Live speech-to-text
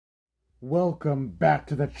Welcome back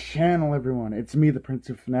to the channel, everyone. It's me, the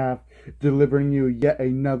Prince of FNAF, delivering you yet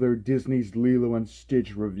another Disney's Lilo and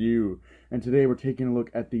Stitch review. And today we're taking a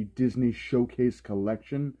look at the Disney Showcase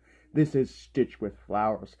collection. This is Stitch with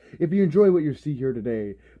Flowers. If you enjoy what you see here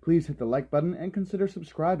today, please hit the like button and consider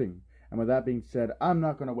subscribing. And with that being said, I'm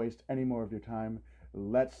not going to waste any more of your time.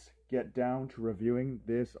 Let's get down to reviewing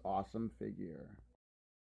this awesome figure.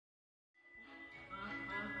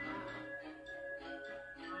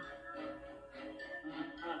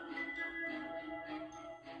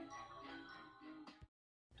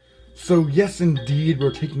 So yes, indeed,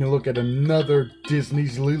 we're taking a look at another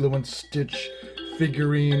Disney's Lilo and Stitch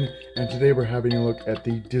figurine, and today we're having a look at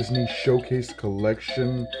the Disney Showcase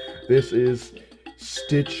collection. This is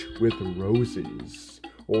Stitch with Roses,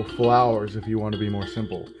 or Flowers if you want to be more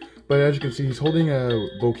simple. But as you can see, he's holding a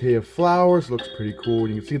bouquet of flowers. Looks pretty cool.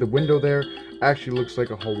 You can see the window there actually looks like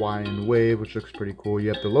a Hawaiian wave, which looks pretty cool.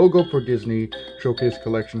 You have the logo for Disney Showcase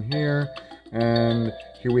collection here, and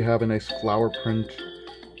here we have a nice flower print.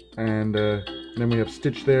 And then we have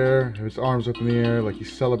Stitch there, his arms up in the air like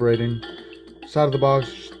he's celebrating. Side of the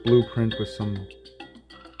box, just blueprint with some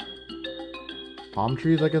palm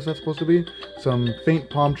trees, I guess that's supposed to be. Some faint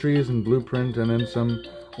palm trees and blueprint, and then some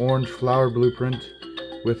orange flower blueprint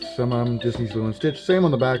with some Disney's Lilo and Stitch. Same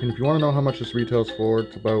on the back, and if you want to know how much this retails for,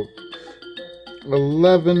 it's about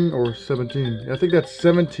 11 or 17. I think that's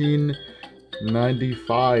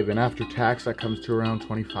 $17.95, and after tax that comes to around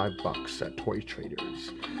 25 bucks at Toy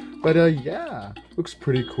Traders. But yeah, looks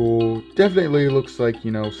pretty cool. Definitely looks like,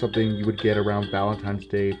 you know, something you would get around Valentine's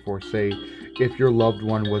Day for, say, if your loved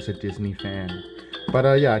one was a Disney fan.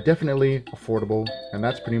 But yeah, definitely affordable. And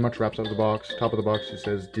that's pretty much wraps up the box. Top of the box it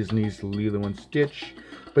says Disney's Lilo and Stitch.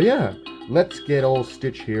 But yeah, let's get old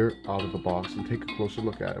Stitch here out of the box and take a closer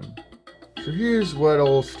look at him. So here's what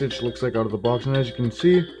old Stitch looks like out of the box, and as you can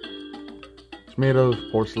see, it's made of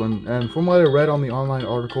porcelain. And from what I read on the online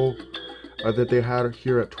article that they had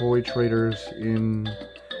here at Toy Traders in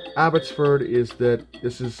Abbotsford, is that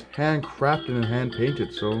this is handcrafted and hand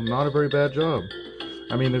painted, so not a very bad job.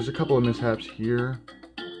 I mean, there's a couple of mishaps here,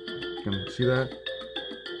 you can see that,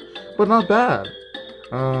 but not bad.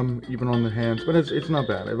 Even on the hands, but it's not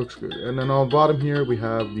bad. It looks good. And then on the bottom here we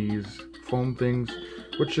have these foam things,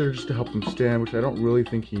 which are just to help him stand, which I don't really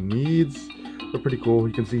think he needs. But pretty cool.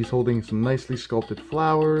 You can see he's holding some nicely sculpted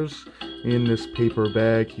flowers in this paper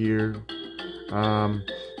bag here.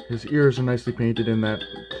 His ears are nicely painted in that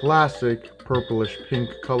classic purplish pink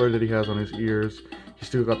color that he has on his ears. He's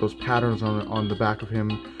still got those patterns on the back of him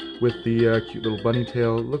with the cute little bunny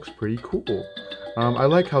tail. It looks pretty cool. I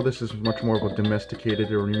like how this is much more of a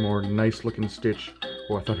domesticated or more nice looking Stitch.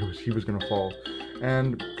 Oh, I thought he was gonna fall.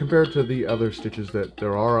 And compared to the other Stitches that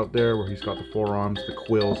there are out there, where he's got the forearms, the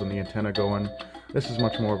quills, and the antenna going, this is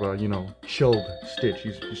much more of a, you know, chilled Stitch.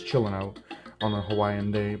 He's chilling out on a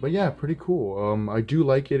Hawaiian day. But yeah, pretty cool. I do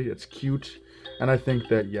like it. It's cute. And I think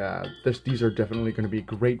that, yeah, these are definitely going to be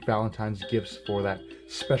great Valentine's gifts for that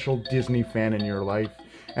special Disney fan in your life.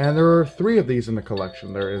 And there are 3 of these in the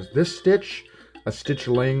collection. There is this Stitch, a Stitch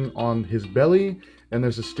laying on his belly, and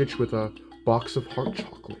there's a Stitch with a box of heart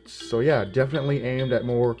chocolates. So yeah, definitely aimed at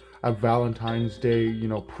more a Valentine's Day, you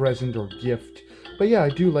know, present or gift. But yeah, I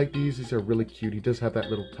do like these. These are really cute. He does have that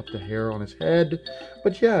little tuft of hair on his head.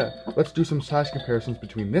 But yeah, let's do some size comparisons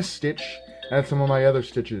between this Stitch and some of my other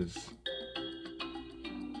Stitches.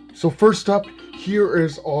 So first up, here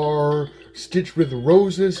is our Stitch with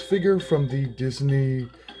Roses figure from the Disney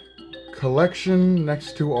collection,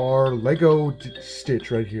 next to our Lego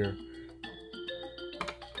Stitch right here.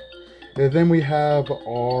 And then we have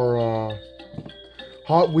our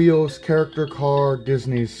Hot Wheels character car,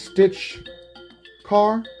 Disney's Stitch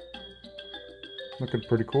car. Looking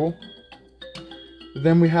pretty cool.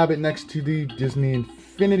 Then we have it next to the Disney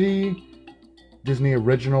Infinity, Disney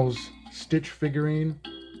Originals Stitch figurine.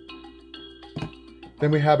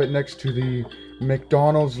 Then we have it next to the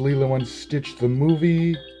McDonald's Lilo and Stitch the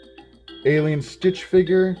movie Alien Stitch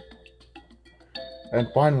figure. And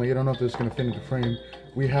finally, I don't know if this is going to fit into frame,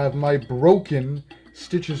 we have my broken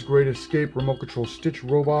Stitch's Great Escape remote control Stitch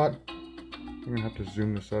robot. I'm going to have to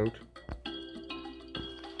zoom this out.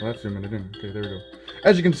 Well, that's zooming it in. Okay, there we go.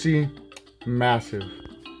 As you can see, massive.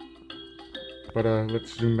 But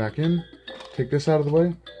let's zoom back in. Take this out of the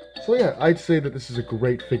way. So yeah, I'd say that this is a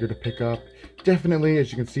great figure to pick up. Definitely,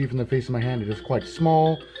 as you can see from the face of my hand, it is quite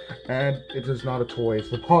small. And it is not a toy. As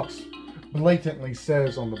the box blatantly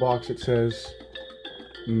says on the box, it says,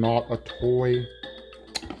 not a toy.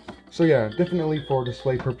 So yeah, definitely for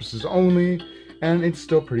display purposes only, and it's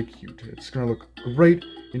still pretty cute. It's gonna look great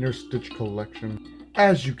in your Stitch collection.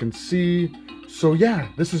 as you can see. So yeah,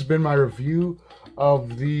 this has been my review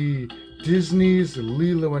of the Disney's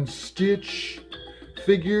Lilo and Stitch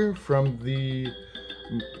figure from the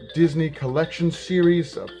Disney Collection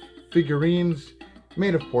series of figurines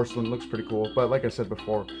made of porcelain. Looks pretty cool, but like I said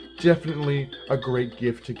before, definitely a great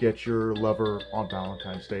gift to get your lover on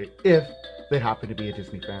Valentine's Day if they happen to be a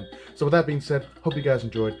Disney fan. So with that being said, hope you guys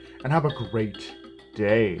enjoyed and have a great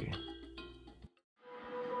day.